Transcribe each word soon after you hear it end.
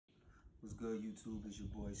What's good, YouTube? It's your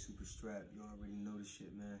boy Super Strap. You already know this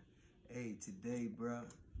shit, man. Hey, today, bro,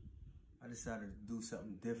 I decided to do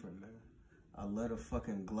something different, man. I love the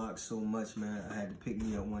fucking Glock so much, man. I had to pick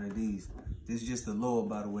me up one of these. This is just the lower,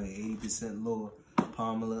 by the way, 80% lower.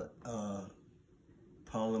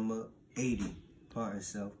 Polymer 80 part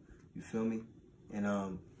itself. You feel me?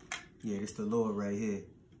 And yeah, it's the lower right here.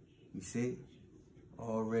 You see?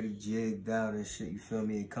 Already jigged out and shit. You feel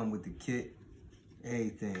me? It come with the kit,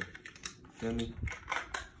 everything. Feel me?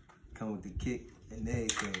 Come with the kit and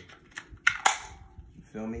everything. You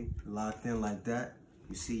feel me? Locked in like that.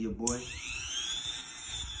 You see your boy?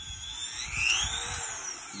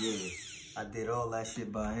 Yeah, I did all that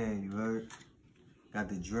shit by hand, you heard? Got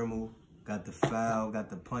the Dremel, got the foul, got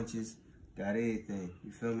the punches, got everything.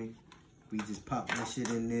 You feel me? We just pop that shit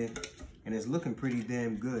in there, and it's looking pretty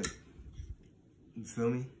damn good. You feel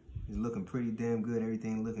me? It's looking pretty damn good.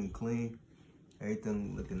 Everything looking clean.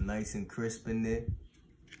 Everything looking nice and crisp in there.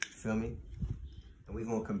 Feel me? And we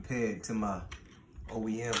gonna compare it to my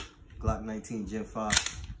OEM Glock 19 Gen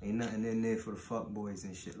 5. Ain't nothing in there for the fuck boys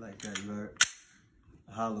and shit like that, you heard?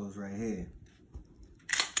 The hollows right here.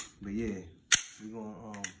 But yeah, we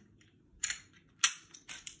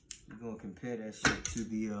gonna compare that shit to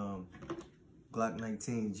the Glock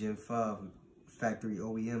 19 Gen 5 factory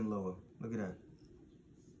OEM lower. Look at that.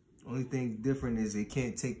 Only thing different is it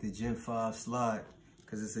can't take the Gen 5 slide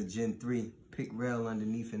because it's a Gen 3 pick rail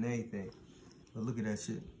underneath and everything. But look at that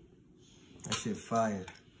shit. That shit fire.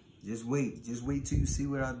 Just wait till you see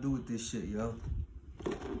what I do with this shit, yo.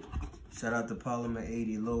 Shout out to Polymer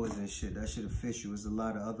 80 lowers and shit. That shit official. There's a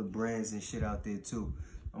lot of other brands and shit out there too.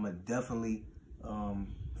 I'ma definitely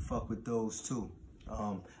fuck with those too.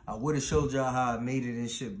 I would have showed y'all how I made it and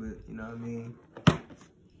shit, but you know what I mean?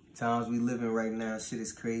 Times we living right now, shit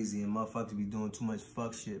is crazy and motherfuckers be doing too much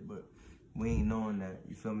fuck shit, but we ain't on that.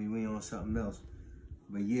 You feel me? We ain't on something else.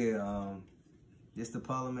 But yeah, this the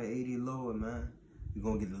Polymer 80 lower, man. We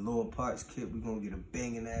gonna get the lower parts kit. We gonna get a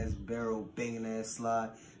banging ass barrel, banging ass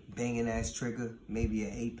slide, banging ass trigger, maybe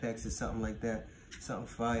an Apex or something like that. Something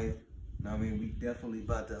fire. I mean, we definitely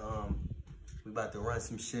about to run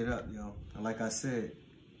some shit up, yo. And like I said,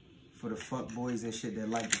 for the fuck boys and shit that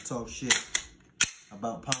like to talk shit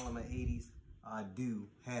about Polymer 80s, I do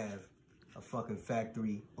have a fucking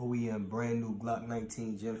factory OEM brand new Glock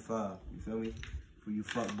 19 Gen 5. You feel me? For you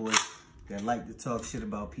fuck boys that like to talk shit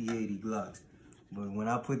about p80 Glocks. But when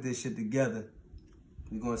I put this shit together,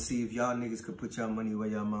 we gonna see if y'all niggas could put y'all money where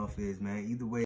y'all mouth is, man. Either way.